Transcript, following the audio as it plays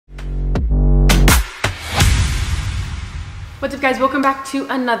What's up guys, welcome back to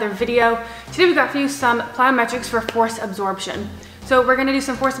another video. Today we got for you some plyometrics for force absorption. So we're gonna do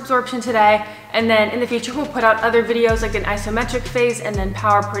some force absorption today, and then in the future we'll put out other videos like an isometric phase and then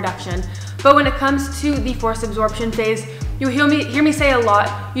power production. But when it comes to the force absorption phase, you'll hear me say a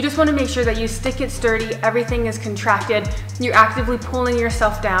lot, you just wanna make sure that you stick it sturdy, everything is contracted, you're actively pulling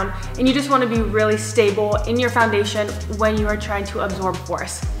yourself down, and you just wanna be really stable in your foundation when you are trying to absorb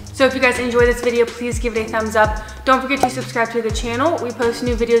force. So if you guys enjoy this video, please give it a thumbs up. Don't forget to subscribe to the channel. We post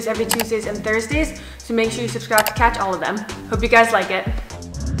new videos every Tuesdays and Thursdays, so make sure you subscribe to catch all of them. Hope you guys like it.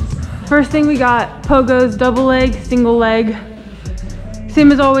 First thing we got pogos, double leg, single leg.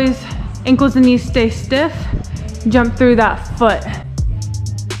 Same as always, ankles and knees stay stiff. Jump through that foot.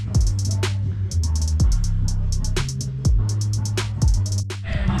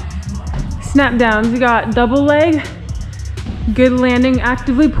 Snap downs, we got double leg. Good landing,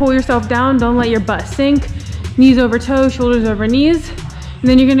 actively pull yourself down, don't let your butt sink. Knees over toes, shoulders over knees. And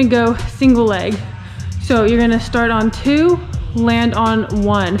then you're gonna go single leg. So you're gonna start on 2, land on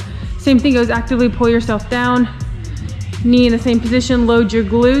 1. Same thing goes, actively pull yourself down. Knee in the same position, load your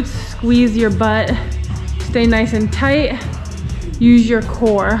glutes, squeeze your butt. Stay nice and tight, use your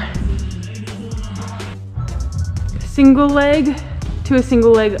core. Single leg to a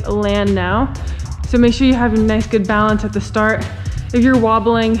single leg land now. So make sure you have a nice good balance at the start. If you're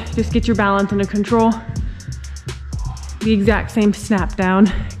wobbling, just get your balance under control. The exact same snap down.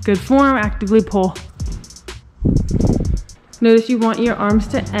 Good form, actively pull. Notice you want your arms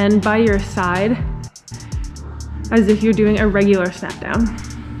to end by your side as if you're doing a regular snap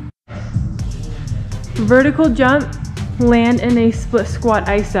down. Vertical jump, land in a split squat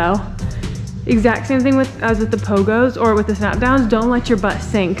iso. Exact same thing as with the pogos or with the snap downs. Don't let your butt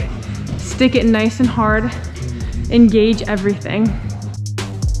sink. Stick it nice and hard, engage everything.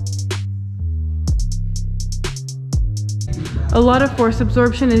 A lot of force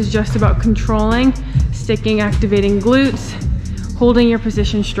absorption is just about controlling, sticking, activating glutes, holding your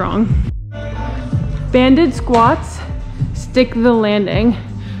position strong. Banded squats, stick the landing.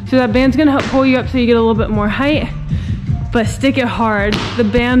 So that band's gonna help pull you up so you get a little bit more height, but stick it hard. The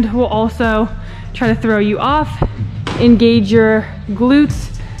band will also try to throw you off, engage your glutes,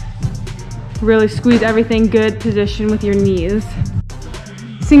 really squeeze everything, good position with your knees.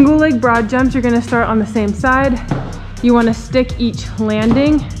 Single leg broad jumps, you're gonna start on the same side. You wanna stick each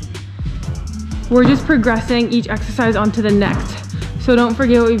landing. We're just progressing each exercise onto the next. So don't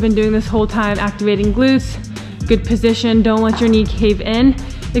forget what we've been doing this whole time, activating glutes, good position, don't let your knee cave in.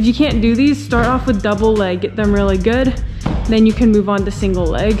 If you can't do these, start off with double leg, get them really good. Then you can move on to single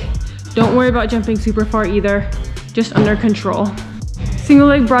leg. Don't worry about jumping super far either, just under control. Single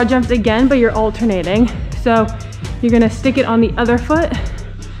leg broad jumps again, but you're alternating. So you're gonna stick it on the other foot.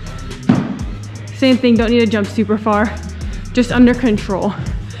 Same thing, don't need to jump super far, just under control.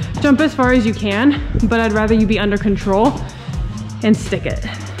 Jump as far as you can, but I'd rather you be under control and stick it.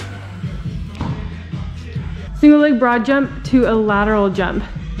 Single leg broad jump to a lateral jump.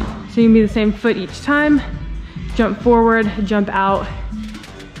 So you can be the same foot each time, jump forward, jump out.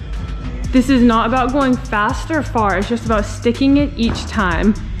 This is not about going fast or far, it's just about sticking it each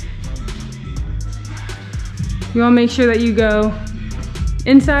time. You wanna make sure that you go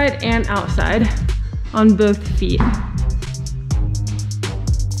inside and outside on both feet.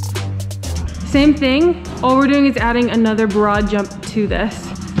 Same thing, all we're doing is adding another broad jump to this.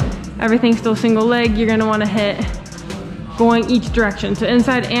 Everything's still single leg, you're gonna wanna hit going each direction, so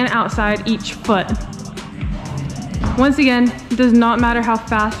inside and outside each foot. Once again, it does not matter how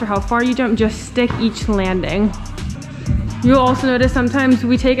fast or how far you jump, just stick each landing. You'll also notice sometimes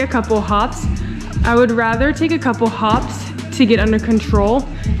we take a couple hops. I would rather take a couple hops to get under control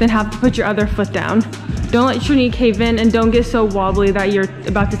than have to put your other foot down. Don't let your knee cave in and don't get so wobbly that you're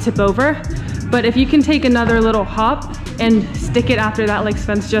about to tip over. But if you can take another little hop and stick it after that like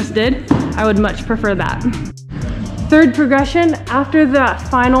Spence just did, I would much prefer that. Third progression, after that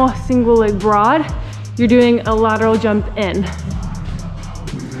final single leg broad, you're doing a lateral jump in.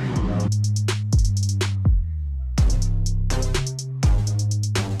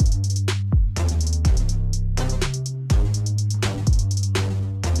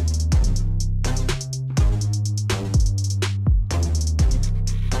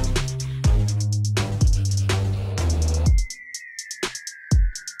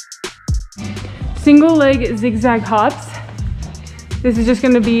 Single leg zigzag hops. This is just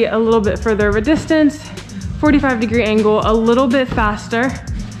gonna be a little bit further of a distance, 45-degree angle, a little bit faster,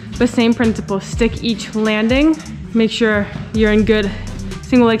 but same principle. Stick each landing, make sure you're in good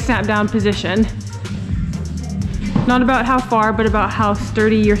single leg snap down position. Not about how far, but about how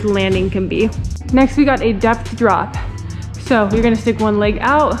sturdy your landing can be. Next, we got a depth drop. So you're gonna stick one leg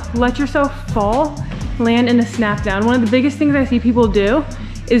out, let yourself fall, land in a snap down. One of the biggest things I see people do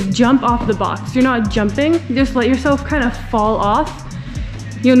is jump off the box. You're not jumping, just let yourself kind of fall off.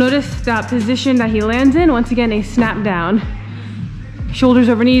 You'll notice that position that he lands in, once again, a snap down. Shoulders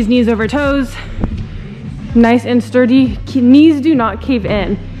over knees, knees over toes. Nice and sturdy. Knees do not cave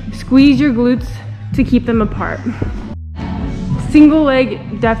in. Squeeze your glutes to keep them apart. Single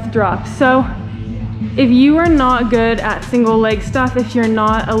leg depth drop. So if you are not good at single leg stuff, if you're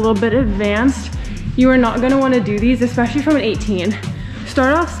not a little bit advanced, you are not gonna wanna do these, especially from an 18.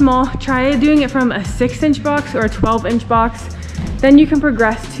 Start off small, try doing it from a 6-inch box or a 12-inch box. Then you can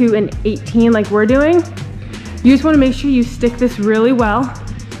progress to an 18 like we're doing. You just wanna make sure you stick this really well.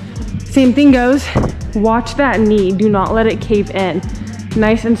 Same thing goes, watch that knee, do not let it cave in.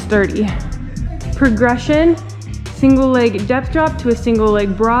 Nice and sturdy. Progression, single leg depth drop to a single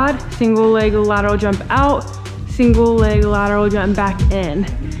leg broad, single leg lateral jump out, single leg lateral jump back in.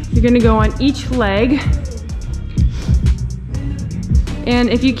 You're gonna go on each leg. And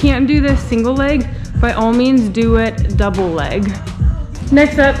if you can't do this single leg, by all means do it double leg.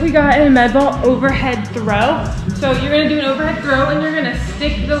 Next up, we got a med ball overhead throw. So you're gonna do an overhead throw and you're gonna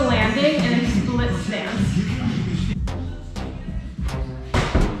stick the landing in a split stance.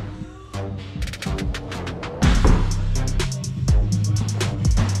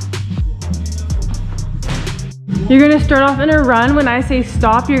 You're gonna start off in a run. When I say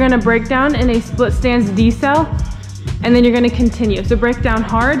stop, you're gonna break down in a split stance decel, and then you're gonna continue. So break down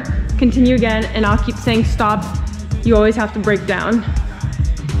hard, continue again, and I'll keep saying stop. You always have to break down.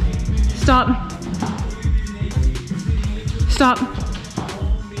 Stop. Stop.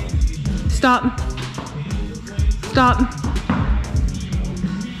 Stop. Stop.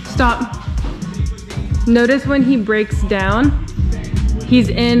 Stop. Notice when he breaks down, he's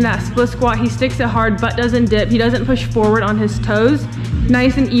in that split squat, he sticks it hard, butt doesn't dip, he doesn't push forward on his toes.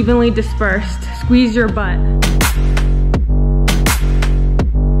 Nice and evenly dispersed. Squeeze your butt.